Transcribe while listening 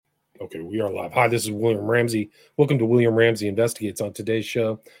Okay, we are live. Hi, this is William Ramsey. Welcome to William Ramsey Investigates. On today's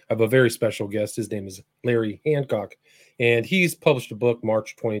show, I have a very special guest. His name is Larry Hancock, and he's published a book,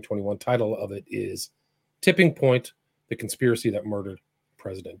 March 2021. Title of it is Tipping Point, The Conspiracy That Murdered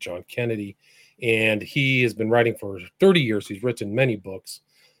President John Kennedy. And he has been writing for 30 years. He's written many books.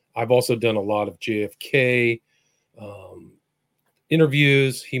 I've also done a lot of JFK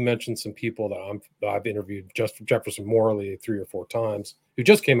interviews. He mentioned some people that I've interviewed, just Jefferson Morley 3 or 4 times, who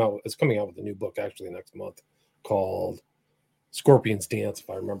just coming out with a new book actually next month called Scorpion's Dance, if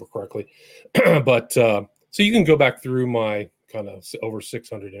I remember correctly. But so you can go back through my kind of over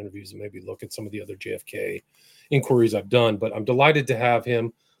 600 interviews and maybe look at some of the other JFK inquiries I've done. But I'm delighted to have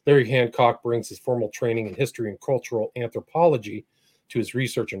him. Larry Hancock brings his formal training in history and cultural anthropology to his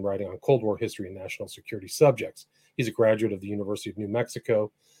research and writing on Cold War history and national security subjects. He's a graduate of the University of New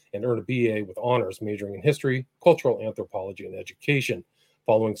Mexico and earned a BA with honors, majoring in history, cultural anthropology, and education.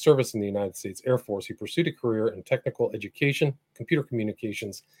 Following service in the United States Air Force, he pursued a career in technical education, computer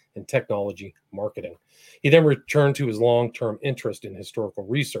communications, and technology marketing. He then returned to his long-term interest in historical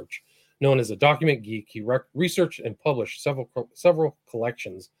research. Known as a document geek, he researched and published several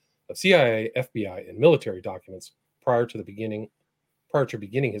collections of CIA, FBI, and military documents prior to beginning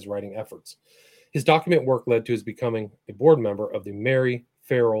his writing efforts. His document work led to his becoming a board member of the Mary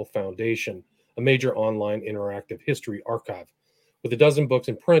Farrell Foundation, a major online interactive history archive. With a dozen books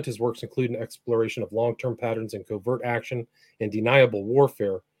in print, his works include an exploration of long-term patterns in covert action and deniable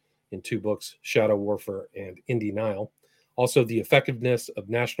warfare in 2 books, Shadow Warfare and In Denial. Also, the effectiveness of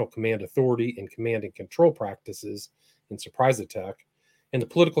national command authority and command and control practices in Surprise Attack, and the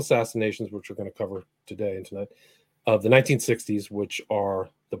political assassinations, which we're going to cover today and tonight, of the 1960s, which are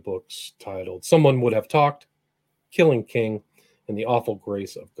the books titled Someone Would Have Talked, Killing King, and The Awful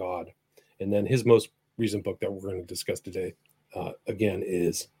Grace of God. And then his most recent book that we're going to discuss today, again,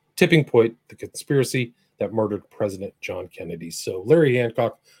 is Tipping Point, The Conspiracy That Murdered President John Kennedy. So Larry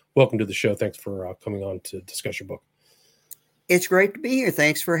Hancock, welcome to the show. Thanks for coming on to discuss your book. It's great to be here.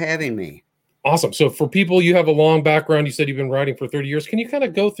 Thanks for having me. Awesome. So for people, you have a long background. You said you've been writing for 30 years. Can you kind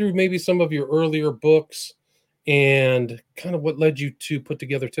of go through maybe some of your earlier books and kind of what led you to put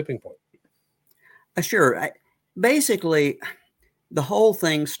together Tipping Point? Sure. Basically, the whole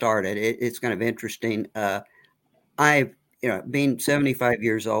thing started. It's kind of interesting. Being 75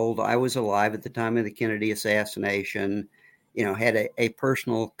 years old, I was alive at the time of the Kennedy assassination. Had a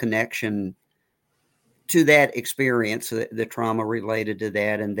personal connection to that experience, the trauma related to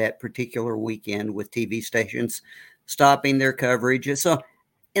that, and that particular weekend with TV stations stopping their coverage. So,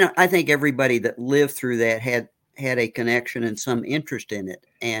 I think everybody that lived through that had a connection and some interest in it.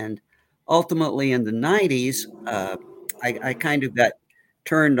 And ultimately in the 90s, I kind of got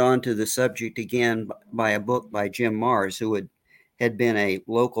turned on to the subject again by a book by Jim Marrs, who had been a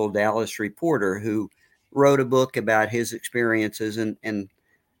local Dallas reporter who wrote a book about his experiences and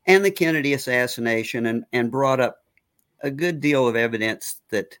the Kennedy assassination and brought up a good deal of evidence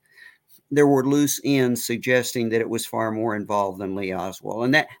that there were loose ends suggesting that it was far more involved than Lee Oswald.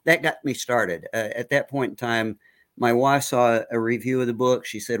 And that got me started. At that point in time, my wife saw a review of the book.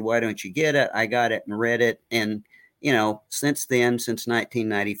 She said, "Why don't you get it?" I got it and read it. And, since then, since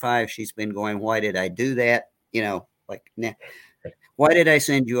 1995, she's been going, "Why did I do that?" Why did I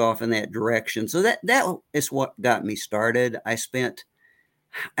send you off in that direction? So that is what got me started. I spent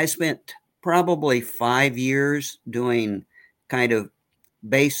probably 5 years doing kind of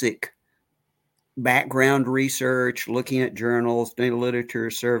basic background research, looking at journals, doing a literature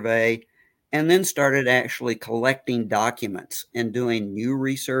survey, and then started actually collecting documents and doing new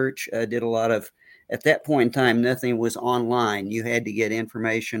research. I did a lot of, at that point in time, nothing was online. You had to get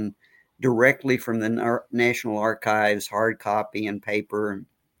information directly from the National Archives, hard copy and paper.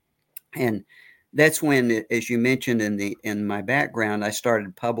 And that's when, as you mentioned in my background, I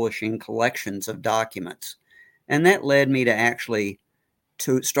started publishing collections of documents. And that led me to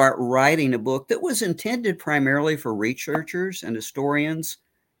start writing a book that was intended primarily for researchers and historians,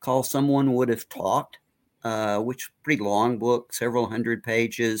 called Someone Would Have Talked, which is a pretty long book, several hundred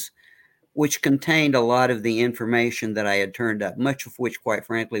pages, which contained a lot of the information that I had turned up, much of which, quite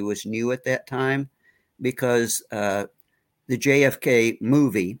frankly, was new at that time, because the JFK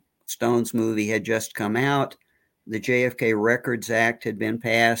movie, Stone's movie, had just come out. The JFK Records Act had been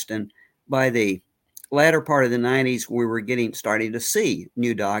passed, and by the latter part of the 90s, we were starting to see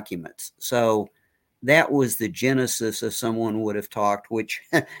new documents. So that was the genesis of Someone Would Have Talked, which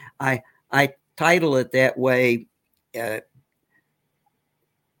I title it that way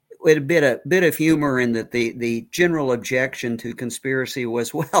with a bit of humor in that the general objection to conspiracy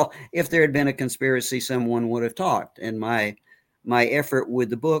was, well, if there had been a conspiracy, someone would have talked. And my my effort with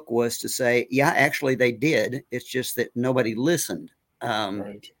the book was to say, yeah, actually they did. It's just that nobody listened.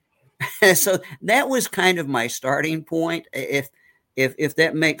 Right. So that was kind of my starting point, if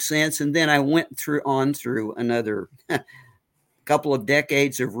that makes sense. And then I went through another couple of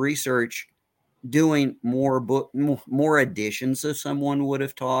decades of research, doing more editions of Someone Would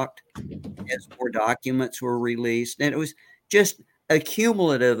Have Talked as more documents were released, and it was just a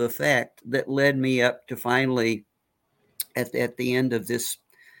cumulative effect that led me up to finally at the end of this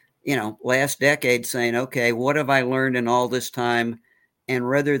last decade saying, okay, what have I learned in all this time? And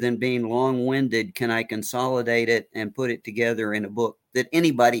rather than being long winded, can I consolidate it and put it together in a book that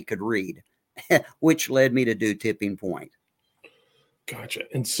anybody could read? Which led me to do Tipping Point. Gotcha.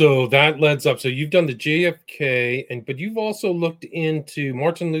 And so that leads up. So you've done the JFK, but you've also looked into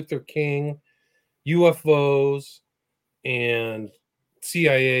Martin Luther King, UFOs, and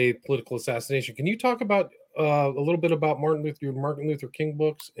CIA political assassination. Can you talk about a little bit about your Martin Luther King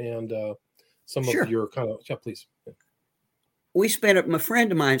books and some of Sure. your kind of please. We spent my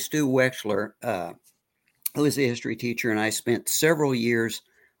friend of mine, Stu Wexler, who is a history teacher, and I spent several years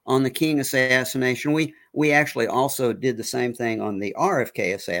on the King assassination. We actually also did the same thing on the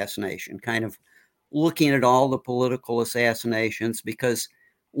RFK assassination, kind of looking at all the political assassinations, because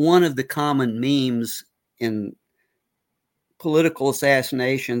one of the common memes in political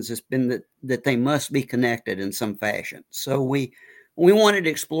assassinations has been that they must be connected in some fashion. So we wanted to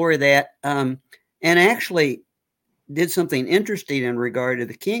explore that, and actually did something interesting in regard to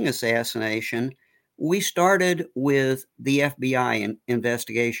the King assassination. We started with the FBI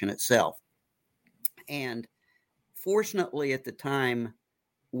investigation itself. And fortunately, at the time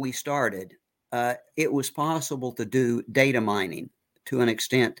we started, it was possible to do data mining to an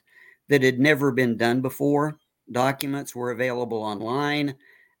extent that had never been done before. Documents were available online.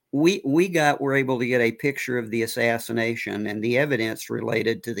 We were able to get a picture of the assassination and the evidence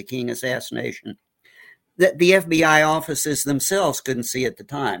related to the King assassination that the FBI offices themselves couldn't see at the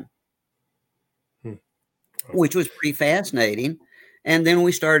time, which was pretty fascinating. And then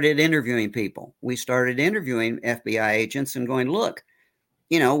we started interviewing people. We started interviewing FBI agents and going, look,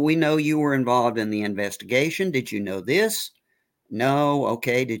 we know you were involved in the investigation. Did you know this? No.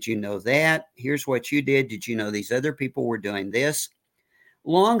 Okay. Did you know that? Here's what you did. Did you know these other people were doing this?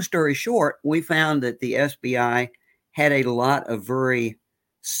 Long story short, we found that the FBI had a lot of very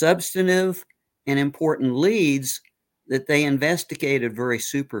substantive and important leads that they investigated very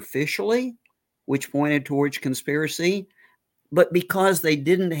superficially, which pointed towards conspiracy. But because they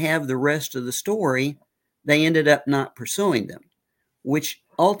didn't have the rest of the story, they ended up not pursuing them, which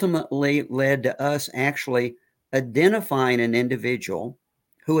ultimately led to us actually identifying an individual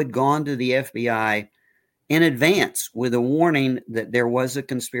who had gone to the FBI in advance with a warning that there was a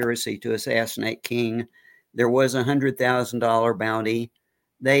conspiracy to assassinate King. There was a $100,000 bounty.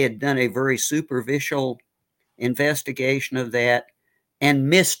 They had done a very superficial investigation of that and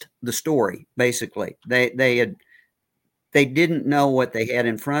missed the story. Basically, they didn't know what they had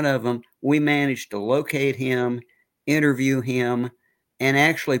in front of them. We managed to locate him, interview him, and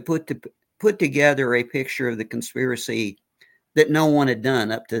actually put together a picture of the conspiracy that no one had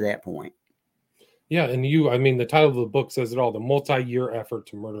done up to that point. Yeah, and the title of the book says it all, the multi-year effort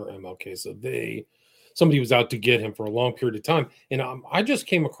to murder MLK. So somebody was out to get him for a long period of time. And I just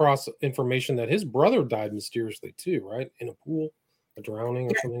came across information that his brother died mysteriously too, right? In a pool, a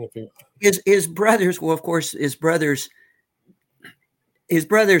drowning or something. His brothers, well, of course, his brothers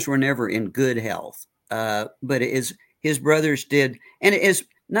were never in good health, but his brothers did. And it is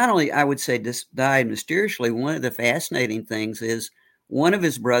not only, I would say, this died mysteriously. One of the fascinating things is one of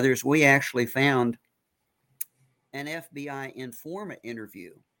his brothers, we actually found an FBI informant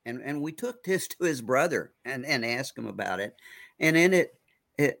interview. And we took this to his brother and asked him about it. And in it,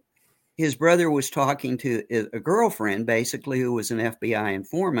 his brother was talking to a girlfriend, basically, who was an FBI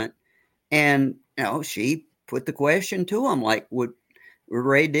informant. And, she put the question to him, like, would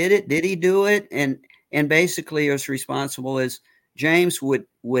Ray did it? Did he do it? And basically it was responsible as James would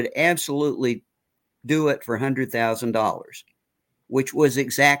absolutely do it for $100,000, which was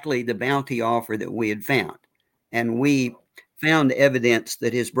exactly the bounty offer that we had found. And we found evidence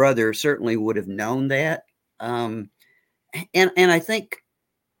that his brother certainly would have known that. And I think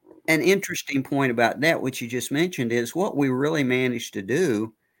an interesting point about that, which you just mentioned, is what we really managed to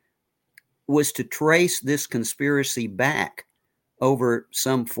do was to trace this conspiracy back over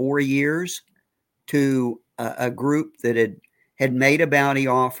some 4 years to a group that had made a bounty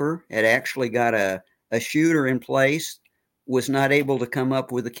offer, had actually got a shooter in place, was not able to come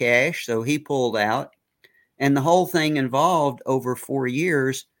up with the cash, so he pulled out. And the whole thing involved over 4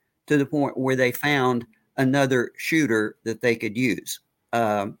 years to the point where they found another shooter that they could use,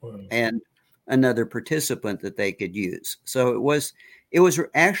 and another participant that they could use. So it was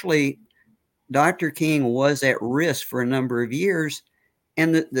actually, Dr. King was at risk for a number of years.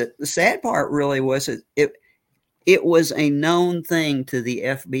 And the sad part really was it was a known thing to the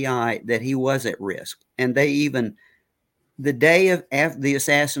FBI that he was at risk. And they even, the day of after the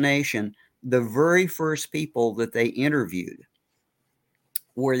assassination, the very first people that they interviewed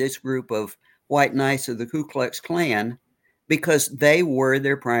were this group of white knights of the Ku Klux Klan, because they were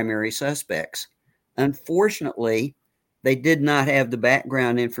their primary suspects. Unfortunately, they did not have the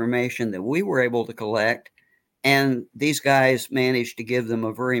background information that we were able to collect, and these guys managed to give them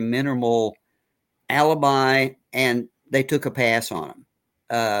a very minimal alibi, and they took a pass on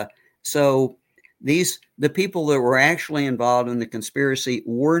them. So the people that were actually involved in the conspiracy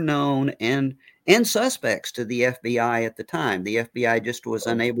were known and suspects to the FBI at the time. The FBI just was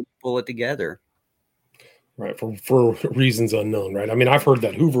unable to pull it together. Right, for reasons unknown, right? I mean, I've heard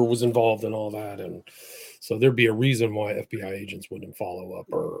that Hoover was involved in all that, and so there'd be a reason why FBI agents wouldn't follow up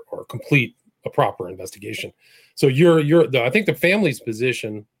or complete a proper investigation. So I think the family's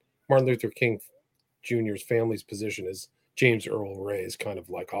position, Martin Luther King Jr.'s family's position, is James Earl Ray is kind of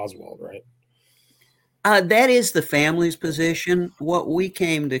like Oswald, right? That is the family's position. What we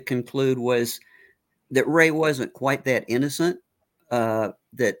came to conclude was that Ray wasn't quite that innocent, that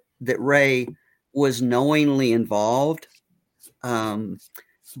Ray was knowingly involved,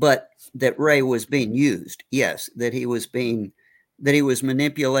 but that Ray was being used. Yes, that he was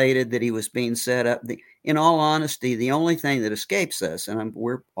manipulated, that he was being set up. In all honesty, the only thing that escapes us, and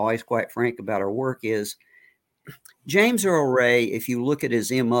we're always quite frank about our work, is James Earl Ray. If you look at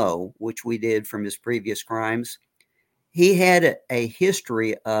his MO, which we did from his previous crimes, he had a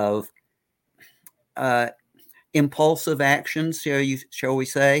history of impulsive actions, shall we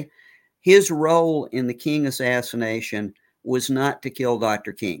say. His role in the King assassination was not to kill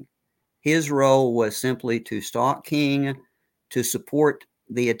Dr. King. His role was simply to stalk King, to support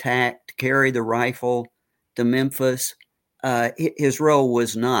the attack, to carry the rifle to Memphis. His role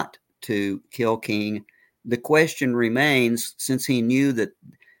was not to kill King. The question remains, since he knew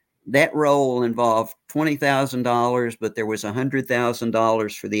that role involved $20,000, but there was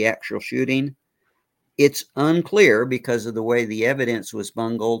 $100,000 for the actual shooting, it's unclear, because of the way the evidence was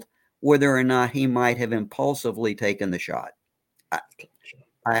bungled, whether or not he might have impulsively taken the shot.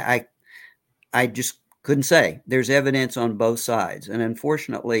 I just couldn't say. There's evidence on both sides. And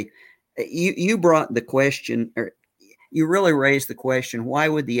unfortunately, you brought the question, or you really raised the question, why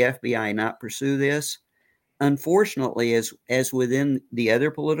would the FBI not pursue this? Unfortunately, as within the other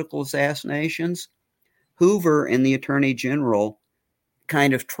political assassinations, Hoover and the Attorney General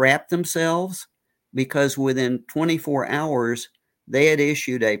kind of trapped themselves, because within 24 hours, they had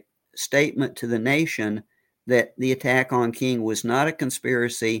issued a statement to the nation that the attack on King was not a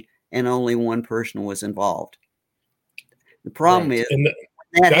conspiracy and only one person was involved. The problem is, and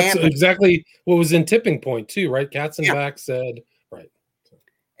that's exactly what was in Tipping Point too, right? Katzenbach said, right.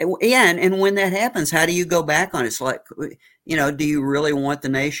 Yeah, and when that happens, how do you go back on it? It's like, do you really want the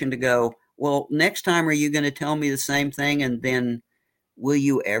nation to go, well, next time are you going to tell me the same thing, and then will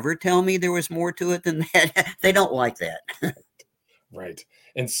you ever tell me there was more to it than that? They don't like that. Right.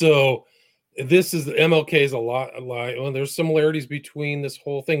 And so this is, MLK is a lot like, well, there's similarities between this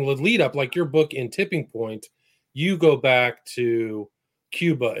whole thing. The lead up, like your book in Tipping Point, you go back to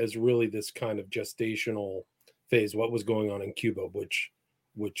Cuba as really this kind of gestational phase, what was going on in Cuba, which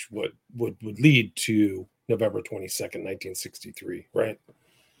would lead to November 22nd, 1963, right?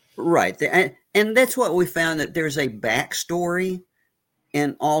 Right. And that's what we found, that there's a backstory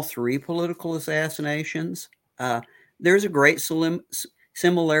in all three political assassinations. There's a great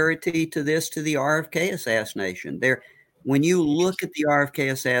similarity to this, to the RFK assassination. When you look at the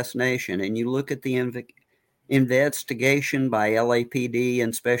RFK assassination and you look at the investigation by LAPD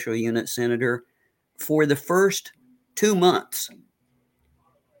and Special Unit Senator, for the first 2 months,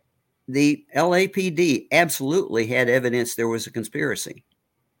 the LAPD absolutely had evidence there was a conspiracy.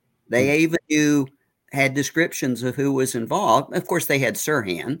 They even had descriptions of who was involved. Of course, they had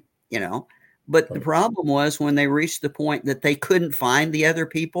Sirhan, but the problem was, when they reached the point that they couldn't find the other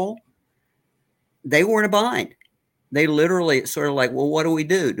people, they were in a bind. They literally, it's sort of like, well, what do we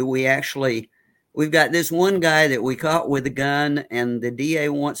do? We've got this one guy that we caught with a gun, and the DA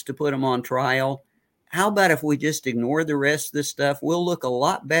wants to put him on trial. How about if we just ignore the rest of this stuff? We'll look a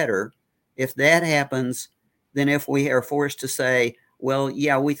lot better if that happens than if we are forced to say, well,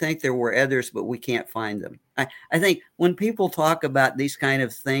 yeah, we think there were others, but we can't find them. I think when people talk about these kind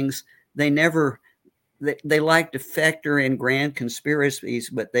of things, they like to factor in grand conspiracies,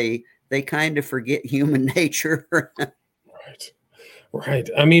 but they they kind of forget human nature. Right. Right.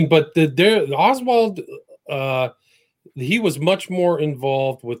 I mean, but Oswald, he was much more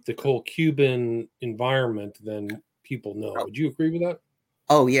involved with the whole Cuban environment than people know. Would you agree with that?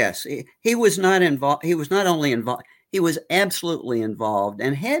 Oh yes, he was not involved. He was not only involved; he was absolutely involved,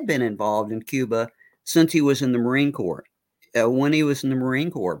 and had been involved in Cuba since he was in the Marine Corps. When he was in the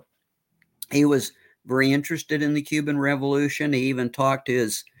Marine Corps, he was very interested in the Cuban Revolution. He even talked to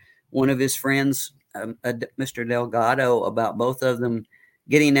one of his friends, Mr. Delgado, about both of them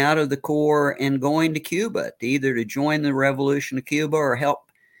getting out of the Corps and going to Cuba to either to join the Revolution of Cuba or help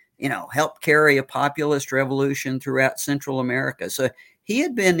carry a populist revolution throughout Central America. So he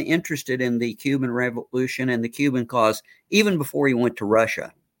had been interested in the Cuban Revolution and the Cuban cause even before he went to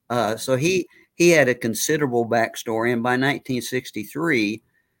Russia. So he had a considerable backstory, and by 1963,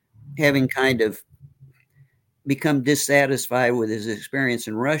 having kind of become dissatisfied with his experience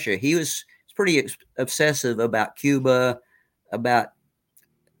in Russia, he was pretty obsessive about Cuba, about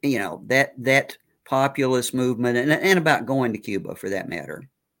that populist movement, and about going to Cuba for that matter.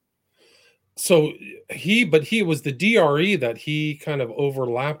 So he was the DRE that he kind of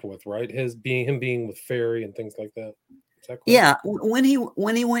overlapped with, right? Him being with Ferry and things like that. Is that correct? Yeah, when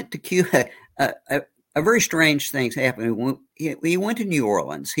he went to Cuba, a very strange things happened. He went to New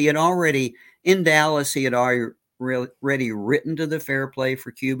Orleans. He had already in Dallas. He had already written to the Fair Play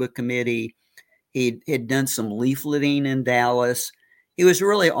for Cuba committee. He had done some leafleting in Dallas. He was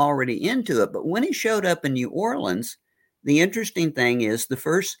really already into it. But when he showed up in New Orleans, the interesting thing is the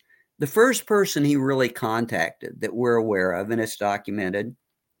first person he really contacted that we're aware of, and it's documented,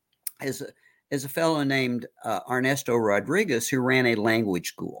 is a fellow named Ernesto Rodriguez, who ran a language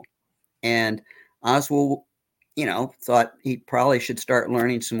school. And Oswald, thought he probably should start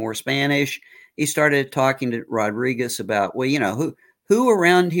learning some more Spanish. He started talking to Rodriguez about, well, who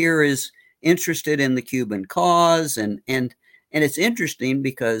around here is interested in the Cuban cause, and it's interesting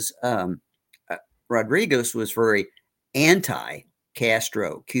because Rodriguez was very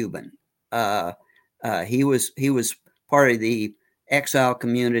anti-Castro Cuban. He was part of the exile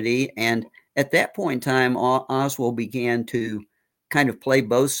community, and at that point in time, Oswald began to kind of play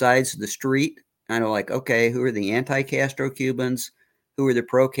both sides of the street. Kind of like, okay, who are the anti-Castro Cubans? Who are the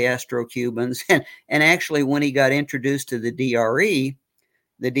pro-Castro Cubans? And actually, when he got introduced to the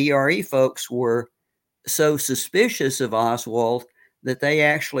DRE folks were so suspicious of Oswald that they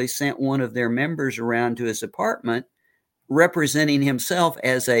actually sent one of their members around to his apartment representing himself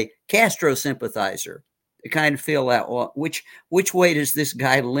as a Castro sympathizer to kind of feel out, well, which way does this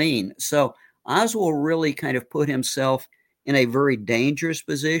guy lean? So Oswald really kind of put himself in a very dangerous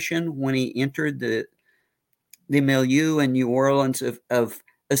position when he entered the milieu in New Orleans of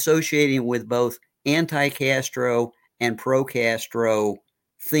associating with both anti-Castro and pro-Castro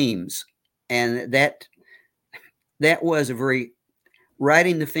themes. And that was a very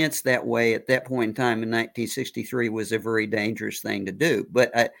riding the fence that way at that point in time in 1963 was a very dangerous thing to do.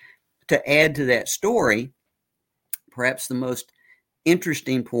 But to add to that story, perhaps the most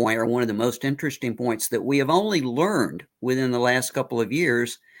interesting point, or one of the most interesting points that we have only learned within the last couple of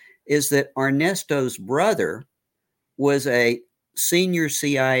years, is that Ernesto's brother was a senior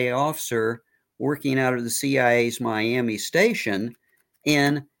CIA officer working out of the CIA's Miami station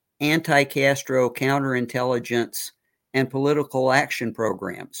in anti-Castro counterintelligence and political action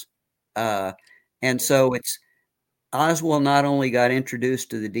programs. And so Oswald not only got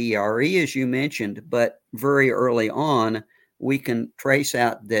introduced to the DRE, as you mentioned, but very early on, we can trace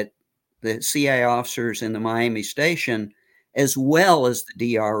out that the CIA officers in the Miami station, as well as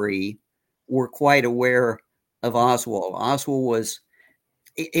the DRE, were quite aware of Oswald. Oswald was,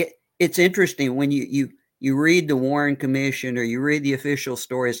 it's interesting when you read the Warren Commission or you read the official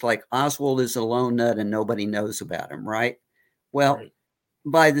stories, like Oswald is a lone nut and nobody knows about him, right? Well, right.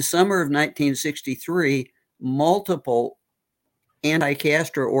 By the summer of 1963, multiple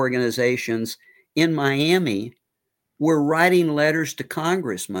anti-Castro organizations in Miami were writing letters to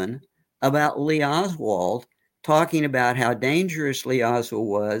congressmen about Lee Oswald, talking about how dangerous Lee Oswald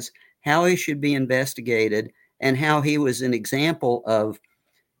was, how he should be investigated, and how he was an example of,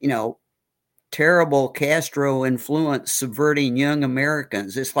 terrible Castro influence subverting young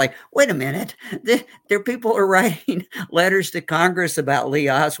Americans. It's like, wait a minute, there people are writing letters to Congress about Lee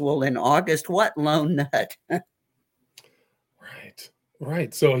Oswald in August. What lone nut?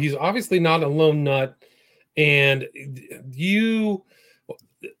 Right. So he's obviously not a lone nut, and you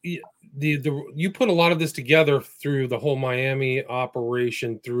put a lot of this together through the whole Miami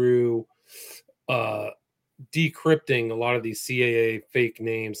operation, through decrypting a lot of these CAA fake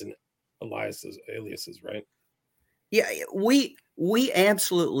names and aliases, right? Yeah, we we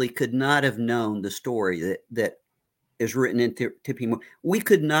absolutely could not have known the story that is written in Tipping. We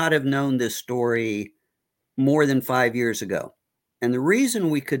could not have known this story more than 5 years ago. And the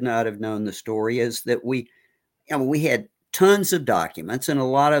reason we could not have known the story is that we had tons of documents, and a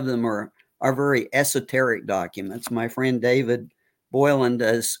lot of them are very esoteric documents. My friend David Boylan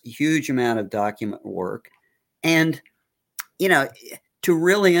does a huge amount of document work. And, to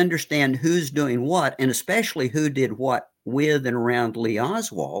really understand who's doing what, and especially who did what with and around Lee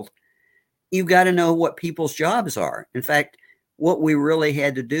Oswald, you've got to know what people's jobs are. In fact, what we really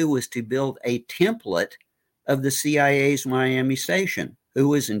had to do was to build a template of the CIA's Miami station. Who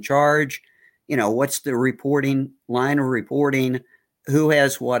was in charge? What's the reporting line of reporting? Who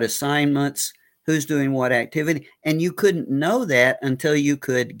has what assignments? Who's doing what activity? And you couldn't know that until you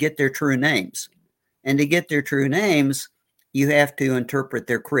could get their true names. And to get their true names, you have to interpret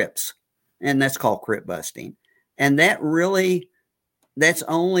their crypts. And that's called crypt busting. And that's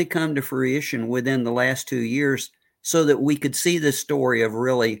only come to fruition within the last 2 years, so that we could see the story of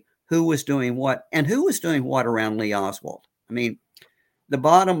really who was doing what and who was doing what around Lee Oswald. I mean, the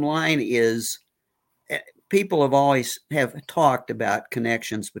bottom line is people have always talked about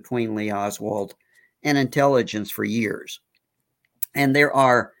connections between Lee Oswald and intelligence for years. And there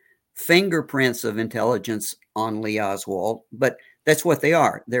are fingerprints of intelligence on Lee Oswald, but that's what they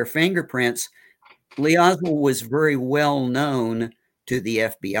are. They're fingerprints. Lee Oswald was very well known to the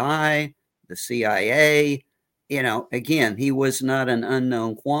FBI, the CIA. Again, he was not an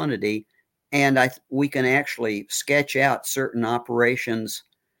unknown quantity. And we can actually sketch out certain operations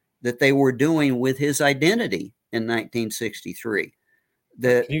that they were doing with his identity in 1963.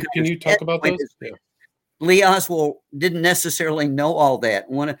 Can you talk about those? Yeah. Lee Oswald didn't necessarily know all that.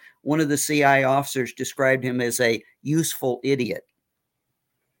 One of the CIA officers described him as a useful idiot.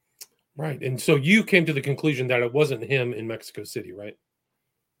 Right. And so you came to the conclusion that it wasn't him in Mexico City, right?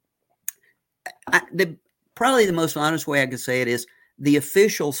 Probably the most honest way I could say it is the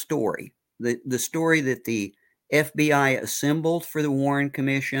official story, the story that the FBI assembled for the Warren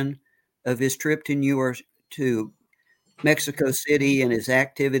Commission of his trip to Mexico City and his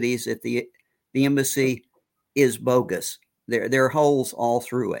activities at the embassy is bogus. There are holes all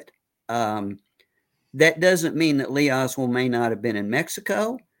through it. That doesn't mean that Lee Oswald may not have been in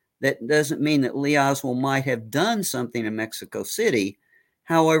Mexico. That doesn't mean that Lee Oswald might have done something in Mexico City.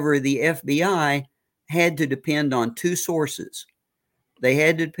 However, the FBI had to depend on two sources. They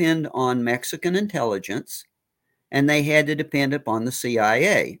had to depend on Mexican intelligence, and they had to depend upon the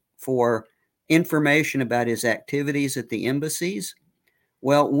CIA for information about his activities at the embassies.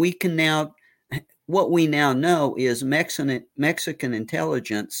 Well, what we now know is Mexican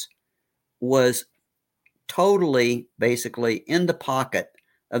intelligence was totally, basically, in the pocket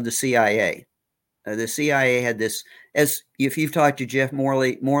of the CIA. The CIA had this, as if you've talked to Jeff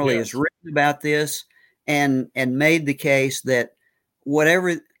Morley Yes. has written about this and made the case that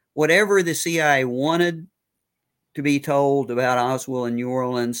whatever the CIA wanted to be told about Oswald in New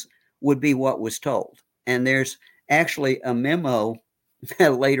Orleans would be what was told. And there's actually a memo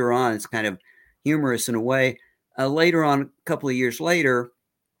later on. It's kind of humorous in a way. Later on, a couple of years later,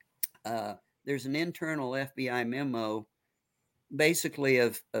 there's an internal FBI memo, basically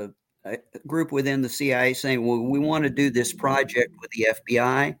of a group within the CIA saying, well, we want to do this project with the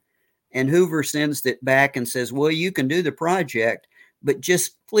FBI. And Hoover sends it back and says, well, you can do the project, but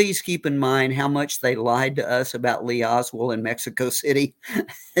just please keep in mind how much they lied to us about Lee Oswald in Mexico City.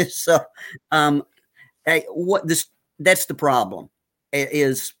 So that's the problem,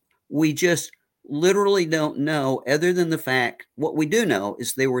 is we just literally don't know, other than the fact, what we do know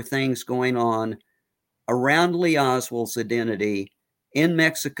is there were things going on around Lee Oswald's identity in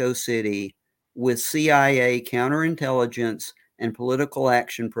Mexico City with CIA counterintelligence and political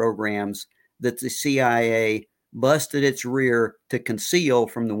action programs that the CIA busted its rear to conceal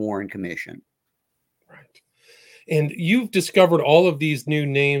from the Warren Commission. Right. And you've discovered all of these new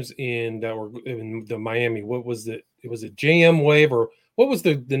names that were in the Miami. What was it? Was it JM Wave, or what was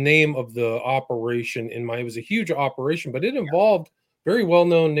the name of the operation in Miami? It was a huge operation, but it involved very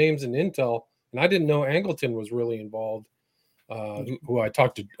well-known names in intel. And I didn't know Angleton was really involved, who I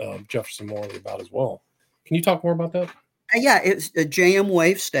talked to Jefferson Morley about as well. Can you talk more about that? Yeah, it's a JM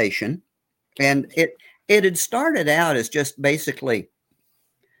Wave station. And it had started out as just basically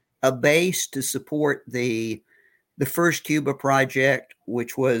a base to support the first Cuba project,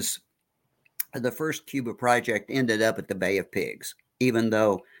 which was the first Cuba project ended up at the Bay of Pigs, even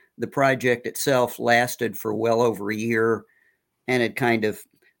though the project itself lasted for well over a year, and it kind of,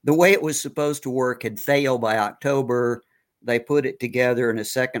 the way it was supposed to work had failed by October. They put it together in a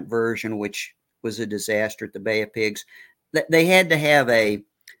second version, which was a disaster at the Bay of Pigs. they had to have a,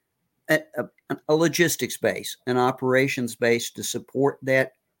 a logistics base, an operations base to support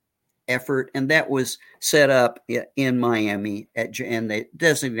that effort, and that was set up in Miami and they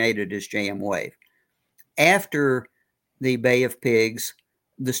designated as JM Wave. After the Bay of Pigs,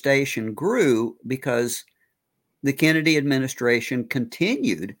 the station grew because the Kennedy administration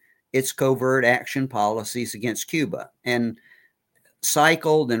continued its covert action policies against Cuba and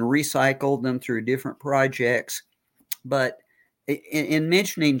cycled and recycled them through different projects. But in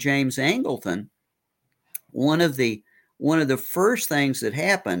mentioning James Angleton, one of the first things that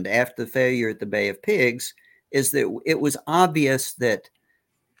happened after the failure at the Bay of Pigs is that it was obvious that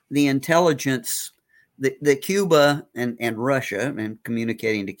the intelligence that Cuba and Russia, and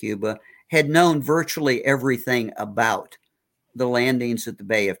communicating to Cuba, had known virtually everything about the landings at the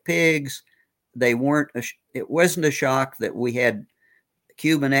Bay of Pigs. It wasn't a shock that we had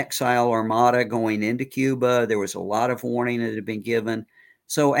Cuban exile armada going into Cuba. There was a lot of warning that had been given.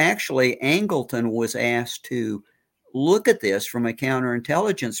 So actually, Angleton was asked to look at this from a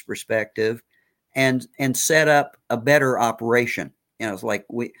counterintelligence perspective and set up a better operation. It's like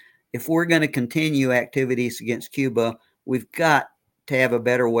if we're going to continue activities against Cuba, we've got to have a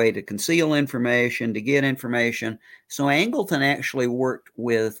better way to conceal information, to get information. So Angleton actually worked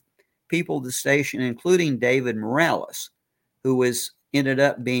with people at the station, including David Morales, who ended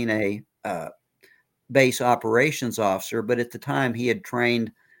up being a base operations officer, but at the time he had trained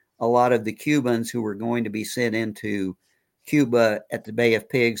a lot of the Cubans who were going to be sent into Cuba at the Bay of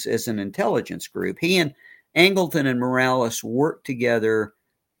Pigs as an intelligence group. He and Angleton and Morales worked together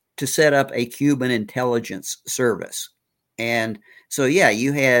to set up a Cuban intelligence service. And so, yeah,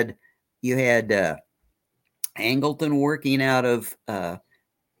 you had Angleton working out of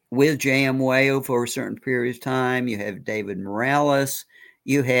with J.M. Wave for a certain period of time. You have David Morales.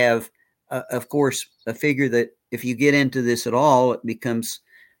 You have, of course, a figure that if you get into this at all, it becomes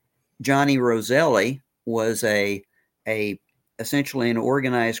Johnny Roselli was essentially an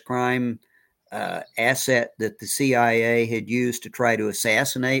organized crime asset that the CIA had used to try to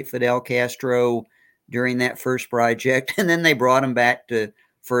assassinate Fidel Castro during that first project. And then they brought him back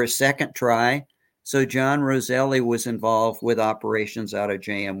for a second try. So John Roselli was involved with operations out of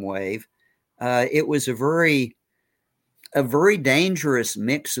JM Wave. It was a very dangerous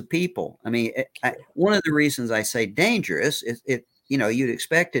mix of people. I mean, one of the reasons I say dangerous is you'd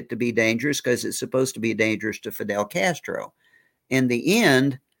expect it to be dangerous because it's supposed to be dangerous to Fidel Castro. In the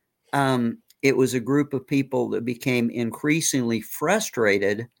end, it was a group of people that became increasingly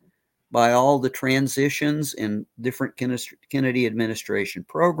frustrated by all the transitions in different Kennedy administration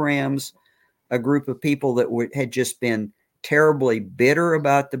programs, a group of people that had just been terribly bitter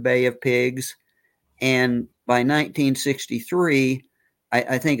about the Bay of Pigs. And by 1963,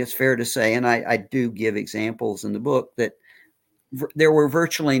 I think it's fair to say, and I do give examples in the book, that there were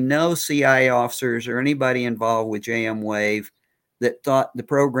virtually no CIA officers or anybody involved with JM Wave that thought the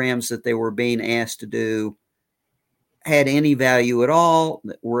programs that they were being asked to do had any value at all,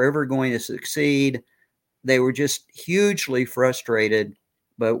 that were ever going to succeed. They were just hugely frustrated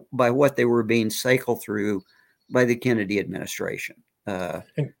by what they were being cycled through by the Kennedy administration. And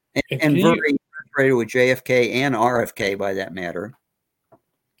very frustrated with JFK and RFK by that matter.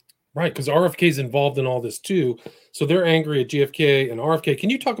 Right, because RFK is involved in all this too. So they're angry at JFK and RFK. Can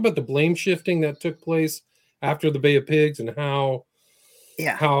you talk about the blame shifting that took place after the Bay of Pigs and how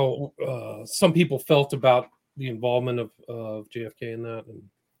some people felt about the involvement of JFK in that?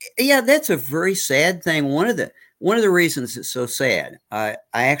 Yeah, that's a very sad thing. One of the reasons it's so sad, I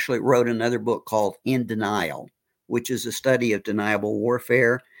actually wrote another book called In Denial, which is a study of deniable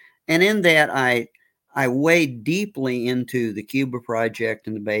warfare. And in that, I wade deeply into the Cuba Project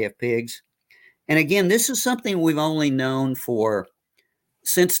and the Bay of Pigs. And again, this is something we've only known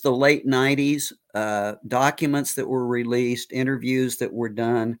since the late 90s, documents that were released, interviews that were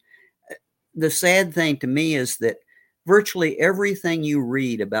done. The sad thing to me is that virtually everything you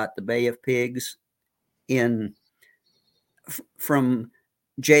read about the Bay of Pigs from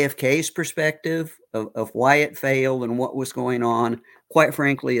JFK's perspective of why it failed and what was going on, quite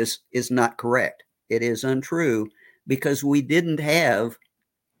frankly, is not correct. It is untrue because we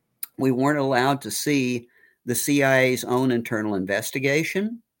weren't allowed to see the CIA's own internal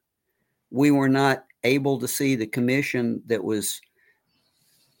investigation. We were not able to see the commission that was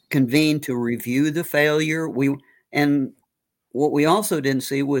convened to review the failure. And what we also didn't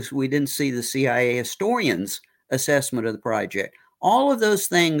see was we didn't see the CIA historians' assessment of the project. All of those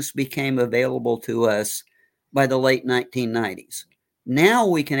things became available to us by the late 1990s. Now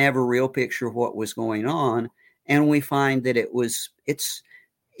we can have a real picture of what was going on, and we find that it's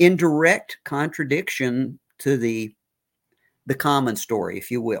in direct contradiction to the the common story,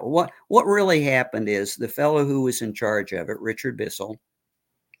 if you will. What really happened is the fellow who was in charge of it, Richard Bissell,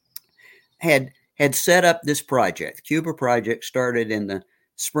 had set up this project. The Cuba project started in the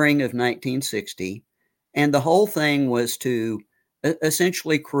spring of 1960, and the whole thing was to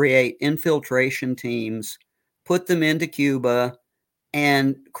essentially create infiltration teams, put them into Cuba,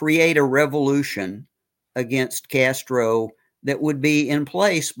 and create a revolution against Castro that would be in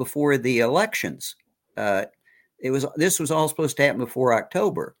place before the elections. This was all supposed to happen before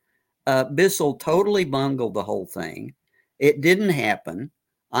October. Bissell totally bungled the whole thing. It didn't happen.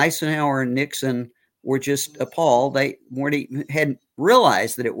 Eisenhower and Nixon were just appalled. They hadn't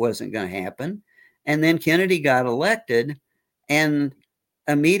realized that it wasn't going to happen. And then Kennedy got elected, and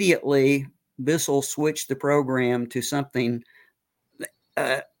immediately Bissell switched the program to something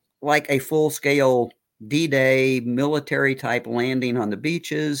like a full-scale D-Day military-type landing on the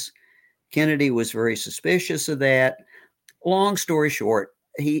beaches. Kennedy was very suspicious of that. Long story short,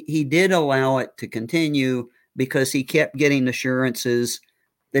 he did allow it to continue because he kept getting assurances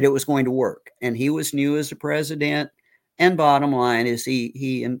that it was going to work. And he was new as a president. And bottom line is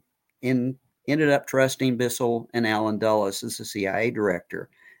he ended up trusting Bissell and Allen Dulles as the CIA director.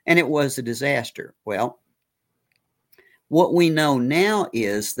 And it was a disaster. Well, what we know now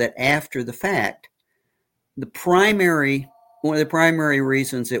is that after the fact, one of the primary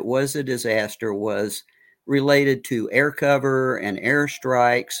reasons it was a disaster was related to air cover and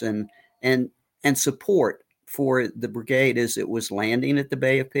airstrikes and support for the brigade as it was landing at the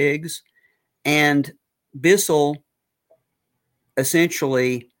Bay of Pigs. And Bissell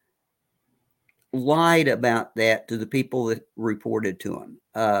essentially lied about that to the people that reported to him.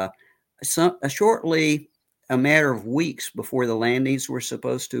 Shortly, a matter of weeks before the landings were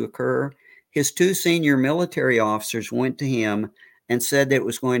supposed to occur, his two senior military officers went to him and said that it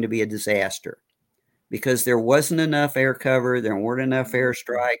was going to be a disaster because there wasn't enough air cover, there weren't enough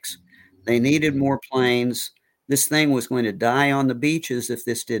airstrikes, they needed more planes. This thing was going to die on the beaches if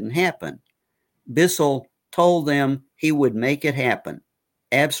this didn't happen. Bissell told them he would make it happen.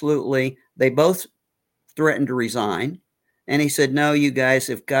 Absolutely. They both threatened to resign. And he said, no, you guys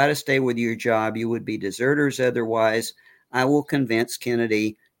have got to stay with your job. You would be deserters otherwise. I will convince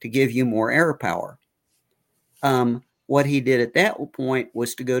Kennedy to give you more air power. What he did at that point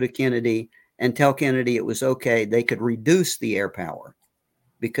was to go to Kennedy and tell Kennedy it was okay. They could reduce the air power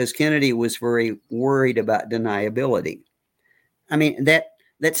because Kennedy was very worried about deniability. I mean, that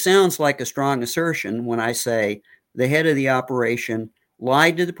sounds like a strong assertion when I say the head of the operation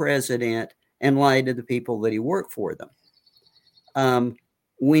lied to the president and lied to the people that he worked for them.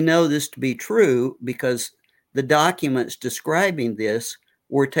 We know this to be true because the documents describing this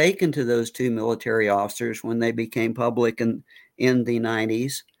were taken to those two military officers when they became public in the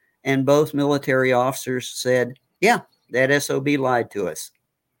 90s. And both military officers said, yeah, that SOB lied to us.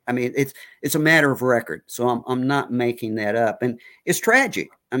 I mean, it's a matter of record. So I'm not making that up. And it's tragic.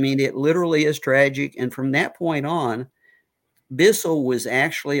 I mean, it literally is tragic. And from that point on, Bissell was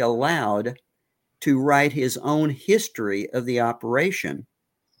actually allowed to write his own history of the operation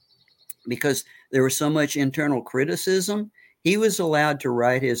because there was so much internal criticism. He was allowed to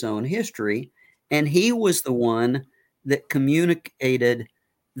write his own history, and he was the one that communicated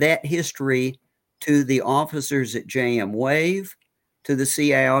that history to the officers at JM Wave, to the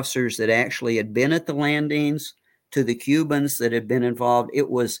CIA officers that actually had been at the landings, to the Cubans that had been involved. It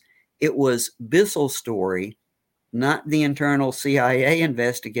was Bissell's story, not the internal CIA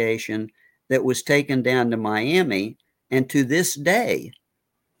investigation that was taken down to Miami. And to this day,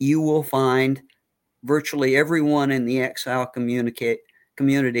 you will find virtually everyone in the exile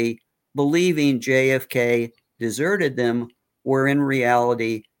community believing JFK deserted them, where in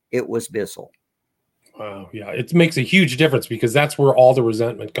reality, it was Bissell. Wow. Yeah. It makes a huge difference because that's where all the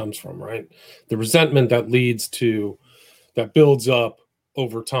resentment comes from, right? The resentment that builds up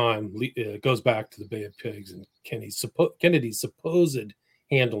over time goes back to the Bay of Pigs and Kennedy's supposed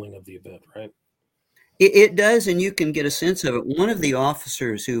handling of the event, right? It does, and you can get a sense of it. One of the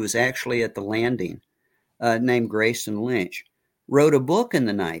officers who was actually at the landing, named Grayson Lynch, wrote a book in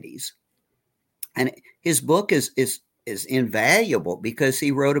the 90s. And his book is invaluable because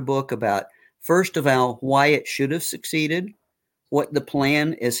he wrote a book about, first of all, why it should have succeeded, what the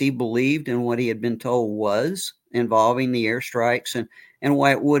plan as he believed and what he had been told was involving the airstrikes, and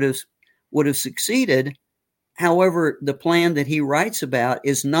why it would have succeeded. However, the plan that he writes about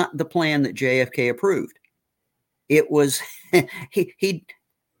is not the plan that JFK approved. It was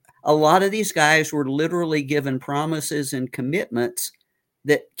a lot of these guys were literally given promises and commitments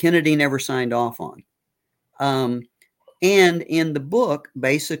that Kennedy never signed off on. And in the book,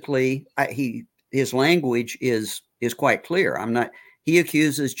 basically, he his language is quite clear. He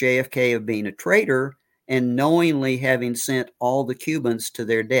accuses JFK of being a traitor and knowingly having sent all the Cubans to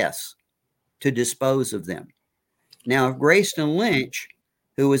their deaths to dispose of them. Now, if Grayston Lynch,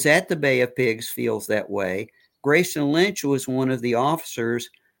 who was at the Bay of Pigs, feels that way, Grayston Lynch was one of the officers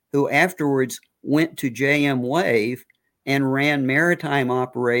who afterwards went to JM Wave and ran maritime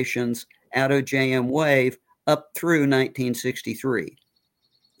operations out of JM Wave up through 1963.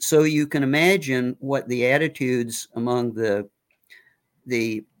 So you can imagine what the attitudes among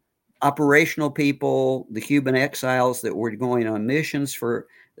the operational people, the Cuban exiles that were going on missions for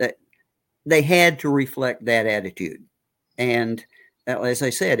that, they had to reflect that attitude. And as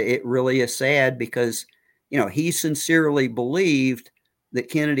I said, it really is sad because, he sincerely believed that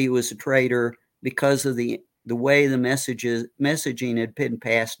Kennedy was a traitor because of the way the messaging had been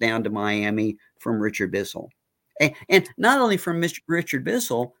passed down to Miami from Richard Bissell. And not only from Mr. Richard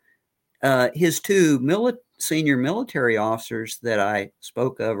Bissell, his two senior military officers that I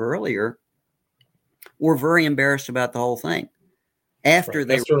spoke of earlier were very embarrassed about the whole thing. After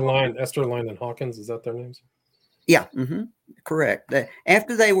they Esther Line and Hawkins, is that their names? Yeah, correct.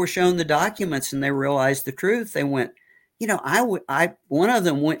 After they were shown the documents and they realized the truth, they went, one of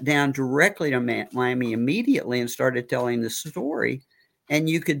them went down directly to Miami immediately and started telling the story. And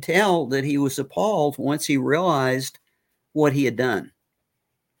you could tell that he was appalled once he realized what he had done.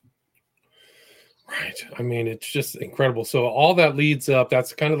 Right. I mean, it's just incredible. So all that leads up,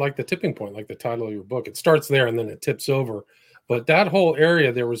 that's kind of like the tipping point, like the title of your book. It starts there and then it tips over. But that whole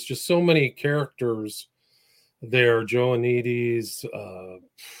area, there was just so many characters there. Joanides,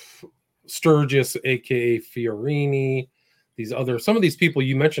 Sturgis, a.k.a. Fiorini, some of these people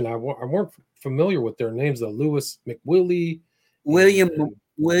you mentioned, I weren't familiar with their names, though. Lewis McWillie.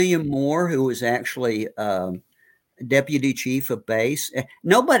 William Moore, who was actually deputy chief of base.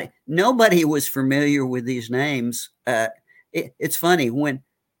 Nobody was familiar with these names. It's funny and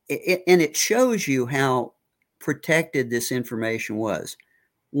it shows you how protected this information was.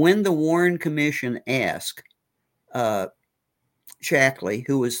 When the Warren Commission asked Shackley,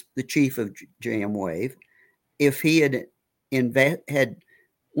 who was the chief of JM Wave, if he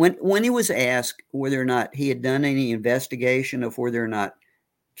when he was asked whether or not he had done any investigation of whether or not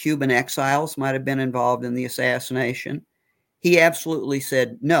Cuban exiles might have been involved in the assassination, he absolutely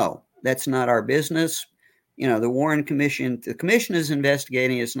said, no, that's not our business. The Warren Commission, the commission is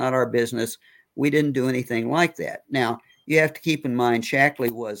investigating. It's not our business. We didn't do anything like that. Now, you have to keep in mind,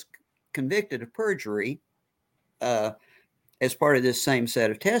 Shackley was convicted of perjury as part of this same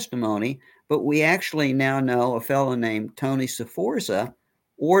set of testimony, but we actually now know a fellow named Tony Sforza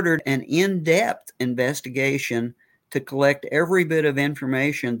ordered an in-depth investigation to collect every bit of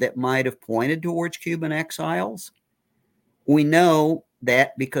information that might have pointed towards Cuban exiles. We know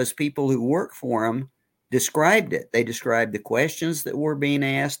that because people who work for him described it. They described the questions that were being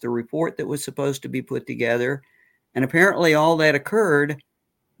asked, the report that was supposed to be put together, and apparently all that occurred,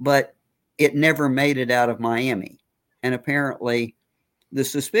 but it never made it out of Miami. And apparently the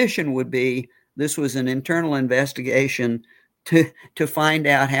suspicion would be this was an internal investigation to find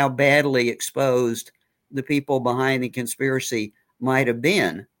out how badly exposed the people behind the conspiracy might have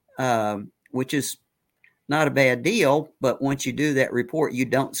been, which is not a bad deal. But once you do that report, you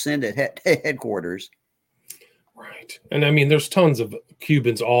don't send it to headquarters. Right. And I mean, there's tons of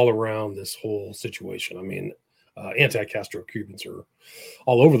Cubans all around this whole situation. I mean, anti-Castro Cubans are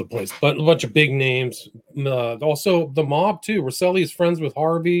all over the place, but a bunch of big names. Also, the mob, too. Rosselli is friends with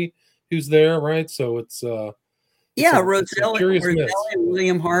Harvey, who's there, right? So it's Rosselli and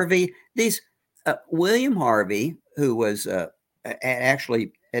William Harvey. William Harvey, who was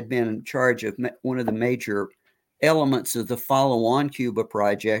actually had been in charge of one of the major elements of the follow-on Cuba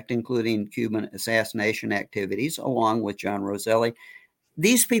project, including Cuban assassination activities, along with John Rosselli.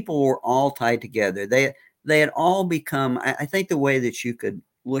 These people were all tied together. They had all become, I think the way that you could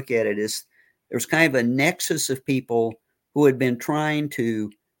look at it is there's kind of a nexus of people who had been trying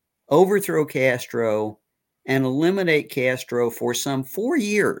to overthrow Castro and eliminate Castro for some 4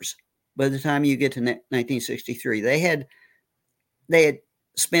 years. By the time you get to 1963, they had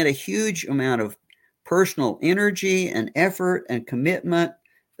spent a huge amount of personal energy and effort and commitment.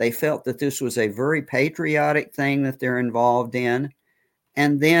 They felt that this was a very patriotic thing that they're involved in.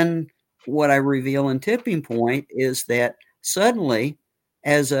 And then what I reveal in Tipping Point is that suddenly,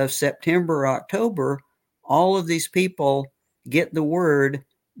 as of September, October, all of these people get the word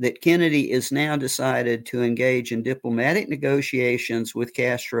that Kennedy is now decided to engage in diplomatic negotiations with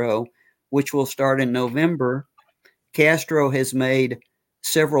Castro, which will start in November. Castro has made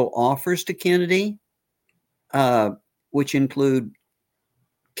several offers to Kennedy, which include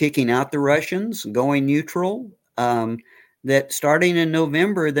kicking out the Russians, going neutral, that starting in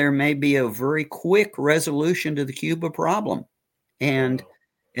November, there may be a very quick resolution to the Cuba problem. And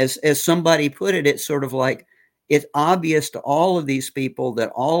as somebody put it, it's sort of like it's obvious to all of these people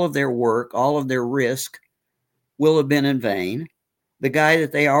that all of their work, all of their risk will have been in vain. The guy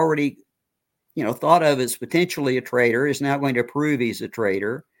that they already, thought of as potentially a traitor is now going to prove he's a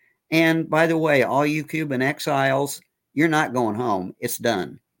traitor. And by the way, all you Cuban exiles, you're not going home. It's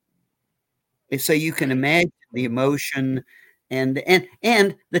done. So you can imagine the emotion and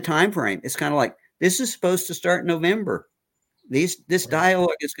the time frame. It's kind of like this is supposed to start in November. This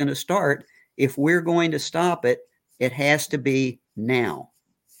dialogue is going to start. If we're going to stop it, it has to be now.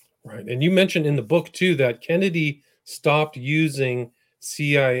 Right. And you mentioned in the book too that Kennedy stopped using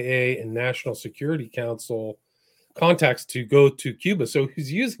CIA and National Security Council contacts to go to Cuba. So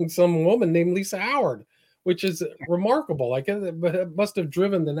he's using some woman named Lisa Howard, which is remarkable. Like it must have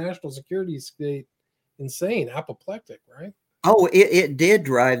driven the national security state insane, apoplectic, right? Oh, it did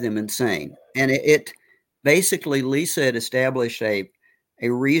drive them insane. And it basically, Lisa had established a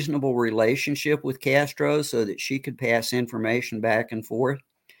reasonable relationship with Castro so that she could pass information back and forth.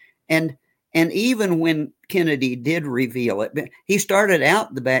 And even when Kennedy did reveal it, he started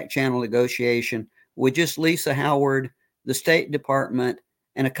out the back channel negotiation with just Lisa Howard, the State Department,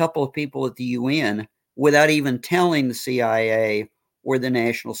 and a couple of people at the UN without even telling the CIA or the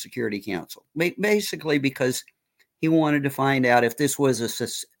National Security Council, basically because he wanted to find out if this was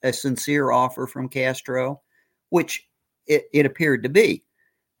a sincere offer from Castro, which it appeared to be.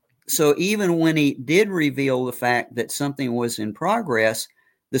 So even when he did reveal the fact that something was in progress,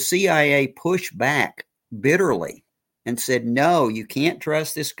 the CIA pushed back bitterly and said, no, you can't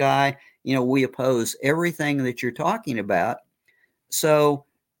trust this guy. We oppose everything that you're talking about. So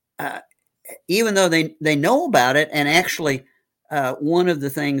even though they know about it, and actually one of the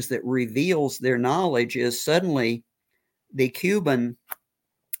things that reveals their knowledge is suddenly the Cuban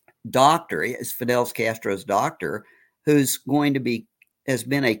doctor, is Fidel Castro's doctor, who's has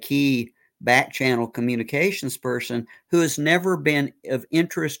been a key back channel communications person who has never been of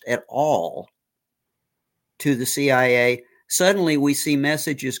interest at all to the CIA. Suddenly we see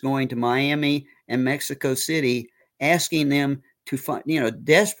messages going to Miami and Mexico City asking them to find,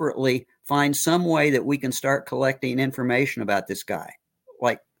 desperately find some way that we can start collecting information about this guy.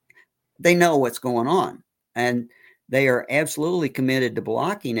 Like they know what's going on and they are absolutely committed to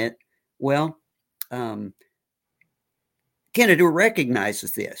blocking it. Well, Kennedy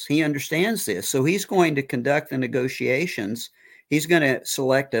recognizes this. He understands this. So he's going to conduct the negotiations. He's going to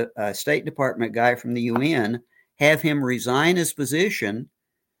select a State Department guy from the UN, have him resign his position,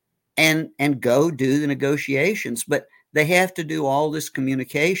 and go do the negotiations. But they have to do all this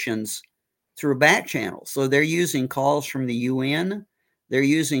communications through back channels. So they're using calls from the UN. They're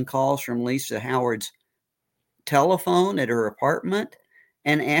using calls from Lisa Howard's telephone at her apartment.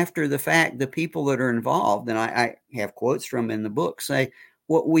 And after the fact, the people that are involved, and I have quotes from in the book, say,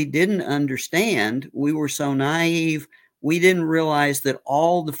 what we didn't understand, we were so naive, we didn't realize that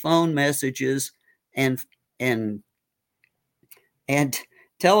all the phone messages and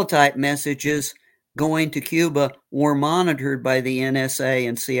teletype messages going to Cuba were monitored by the NSA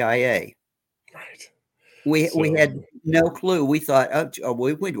and CIA. Right. We had no clue. We thought,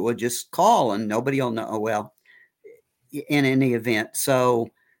 we'll just call and nobody will know. Well, in any event. So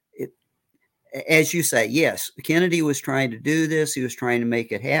as you say, yes, Kennedy was trying to do this. He was trying to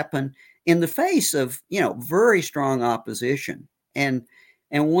make it happen in the face of, very strong opposition. And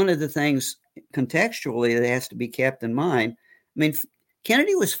one of the things contextually that has to be kept in mind,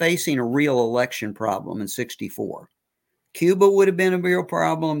 Kennedy was facing a real election problem in 1964. Cuba would have been a real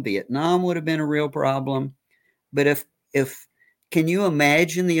problem. Vietnam would have been a real problem. But if can you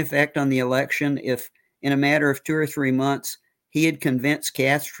imagine the effect on the election if in a matter of 2 or 3 months, he had convinced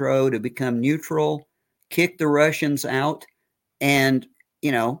Castro to become neutral, kick the Russians out, and,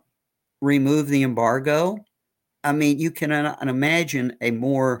 remove the embargo? You can imagine a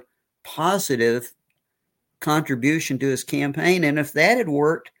more positive contribution to his campaign. And if that had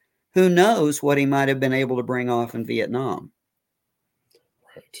worked, who knows what he might have been able to bring off in Vietnam.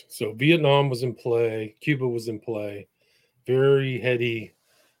 Right. So Vietnam was in play. Cuba was in play. Very heady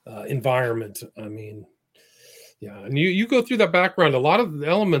environment. Yeah. And you go through that background. A lot of the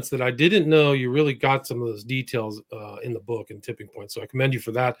elements that I didn't know, you really got some of those details in the book and Tipping Point. So I commend you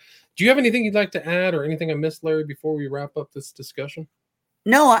for that. Do you have anything you'd like to add or anything I missed, Larry, before we wrap up this discussion?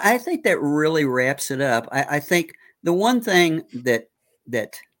 No, I think that really wraps it up. I think the one thing that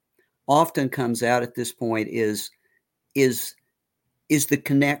often comes out at this point is the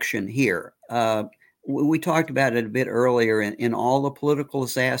connection here. we talked about it a bit earlier in all the political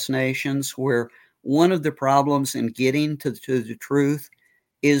assassinations, where one of the problems in getting to the truth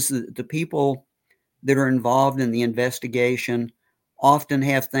is that the people that are involved in the investigation often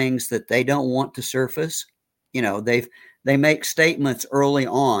have things that they don't want to surface. They make statements early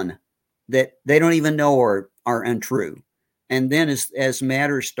on that they don't even know are untrue. And then as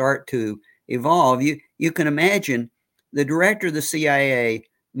matters start to evolve, you can imagine the director of the CIA,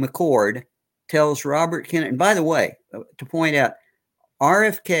 McCord, tells Robert Kennedy, and by the way, to point out,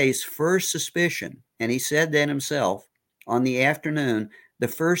 RFK's first suspicion, and he said that himself on the afternoon, the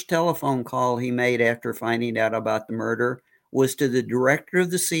first telephone call he made after finding out about the murder was to the director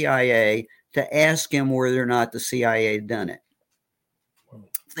of the CIA to ask him whether or not the CIA had done it.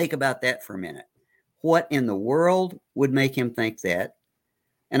 Think about that for a minute. What in the world would make him think that?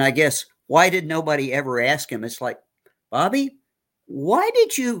 And I guess, why did nobody ever ask him? It's like, Bobby, why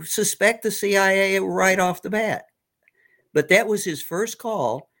did you suspect the CIA right off the bat? But that was his first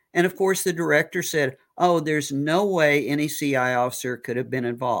call. And of course, the director said, oh, there's no way any CIA officer could have been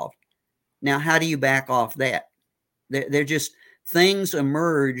involved. Now, how do you back off that? They're just things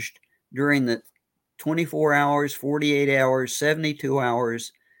emerged during the 24 hours, 48 hours, 72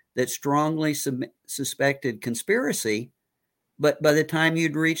 hours that strongly suspected conspiracy. But by the time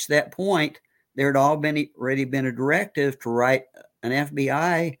you'd reached that point, there had already been a directive to write an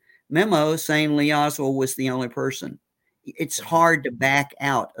FBI memo saying Lee Oswald was the only person. It's hard to back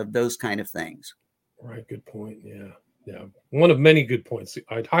out of those kind of things. Right. Good point. Yeah. One of many good points.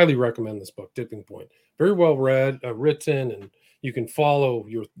 I'd highly recommend this book, Tipping Point. Very well read, written, and you can follow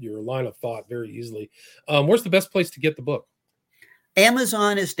your line of thought very easily. Where's the best place to get the book?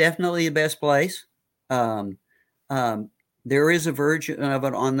 Amazon is definitely the best place. There is a version of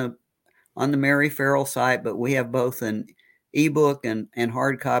it on the Mary Farrell site, but we have both an ebook and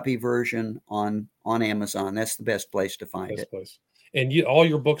hard copy version on Amazon. That's the best place to find it. Place. And all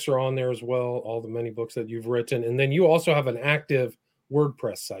your books are on there as well, all the many books that you've written. And then you also have an active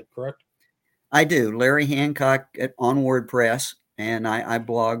WordPress site, correct? I do. Larry Hancock on WordPress, and I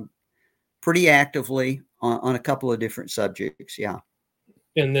blog pretty actively on a couple of different subjects. Yeah.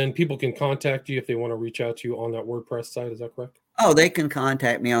 And then people can contact you if they want to reach out to you on that WordPress site. Is that correct? Oh, they can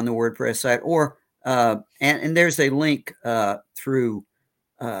contact me on the WordPress site, or and there's a link through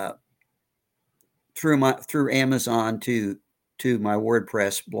Amazon to my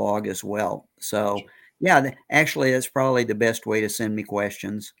WordPress blog as well. So yeah, actually, that's probably the best way to send me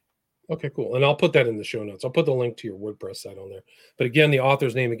questions. Okay, cool. And I'll put that in the show notes. I'll put the link to your WordPress site on there. But again, the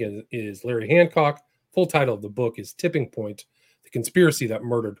author's name again is Larry Hancock. Full title of the book is Tipping Point: The Conspiracy That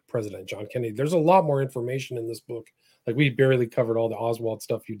Murdered President John Kennedy. There's a lot more information in this book. Like, we barely covered all the Oswald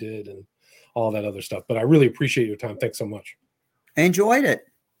stuff you did and all that other stuff. But I really appreciate your time. Thanks so much. I enjoyed it.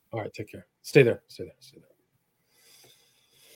 All right, take care. Stay there. Stay there. Stay there.